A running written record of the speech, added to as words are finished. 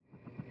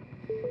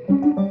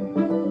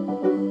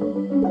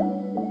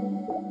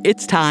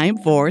It's time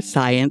for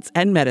Science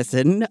and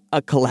Medicine,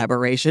 a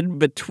collaboration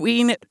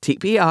between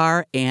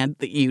TPR and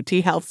the UT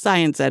Health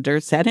Science Center,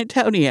 San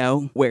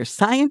Antonio, where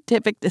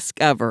scientific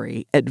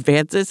discovery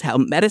advances how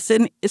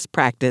medicine is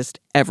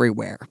practiced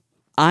everywhere.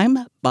 I'm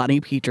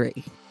Bonnie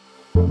Petrie.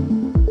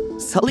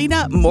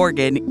 Selina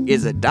Morgan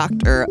is a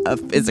doctor of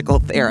physical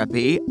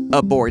therapy,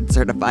 a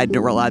board-certified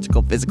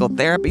neurological physical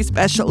therapy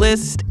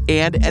specialist,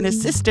 and an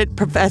assistant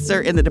professor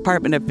in the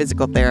Department of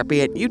Physical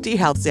Therapy at UT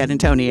Health San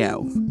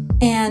Antonio.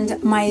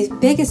 And my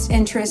biggest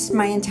interest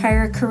my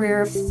entire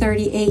career of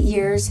 38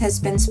 years has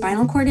been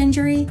spinal cord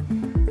injury.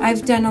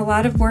 I've done a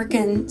lot of work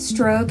in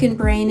stroke and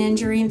brain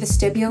injury and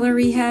vestibular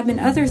rehab and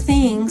other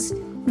things,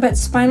 but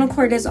spinal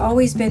cord has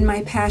always been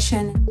my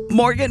passion.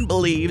 Morgan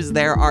believes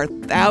there are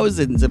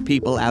thousands of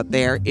people out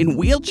there in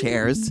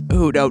wheelchairs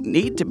who don't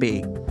need to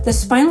be. The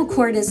spinal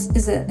cord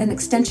is an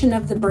extension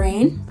of the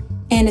brain,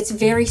 and it's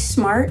very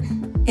smart.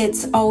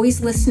 It's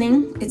always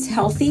listening. It's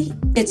healthy.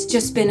 It's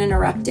just been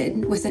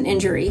interrupted with an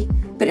injury.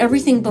 But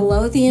everything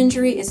below the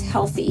injury is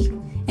healthy,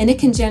 and it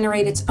can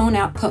generate its own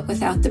output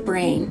without the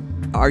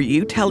brain. Are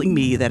you telling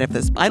me that if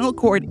the spinal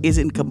cord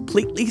isn't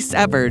completely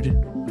severed,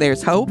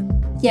 there's hope?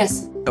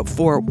 Yes.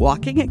 For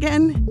walking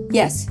again?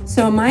 Yes.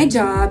 So my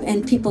job,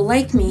 and people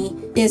like me,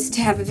 is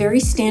to have a very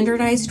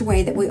standardized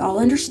way that we all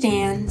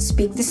understand,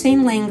 speak the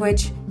same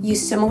language,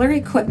 use similar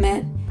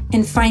equipment,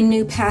 and find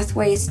new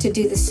pathways to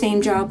do the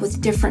same job with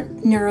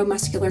different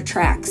neuromuscular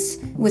tracts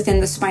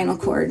within the spinal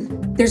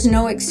cord. There's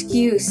no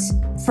excuse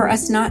for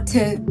us not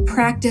to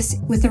practice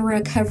with a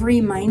recovery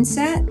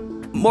mindset.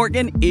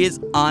 Morgan is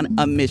on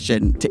a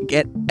mission to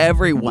get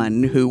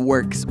everyone who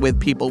works with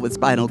people with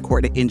spinal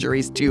cord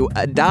injuries to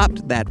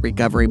adopt that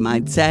recovery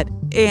mindset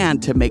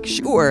and to make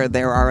sure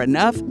there are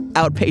enough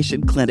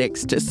outpatient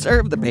clinics to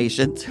serve the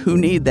patients who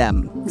need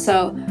them.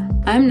 So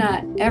I'm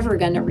not ever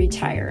going to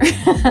retire.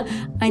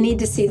 I need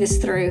to see this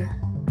through.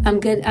 I'm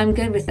good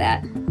with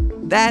that.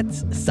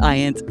 That's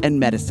Science and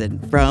Medicine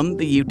from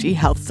the UT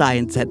Health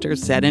Science Center,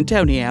 San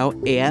Antonio,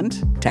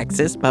 and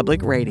Texas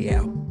Public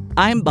Radio.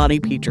 I'm Bonnie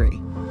Petrie.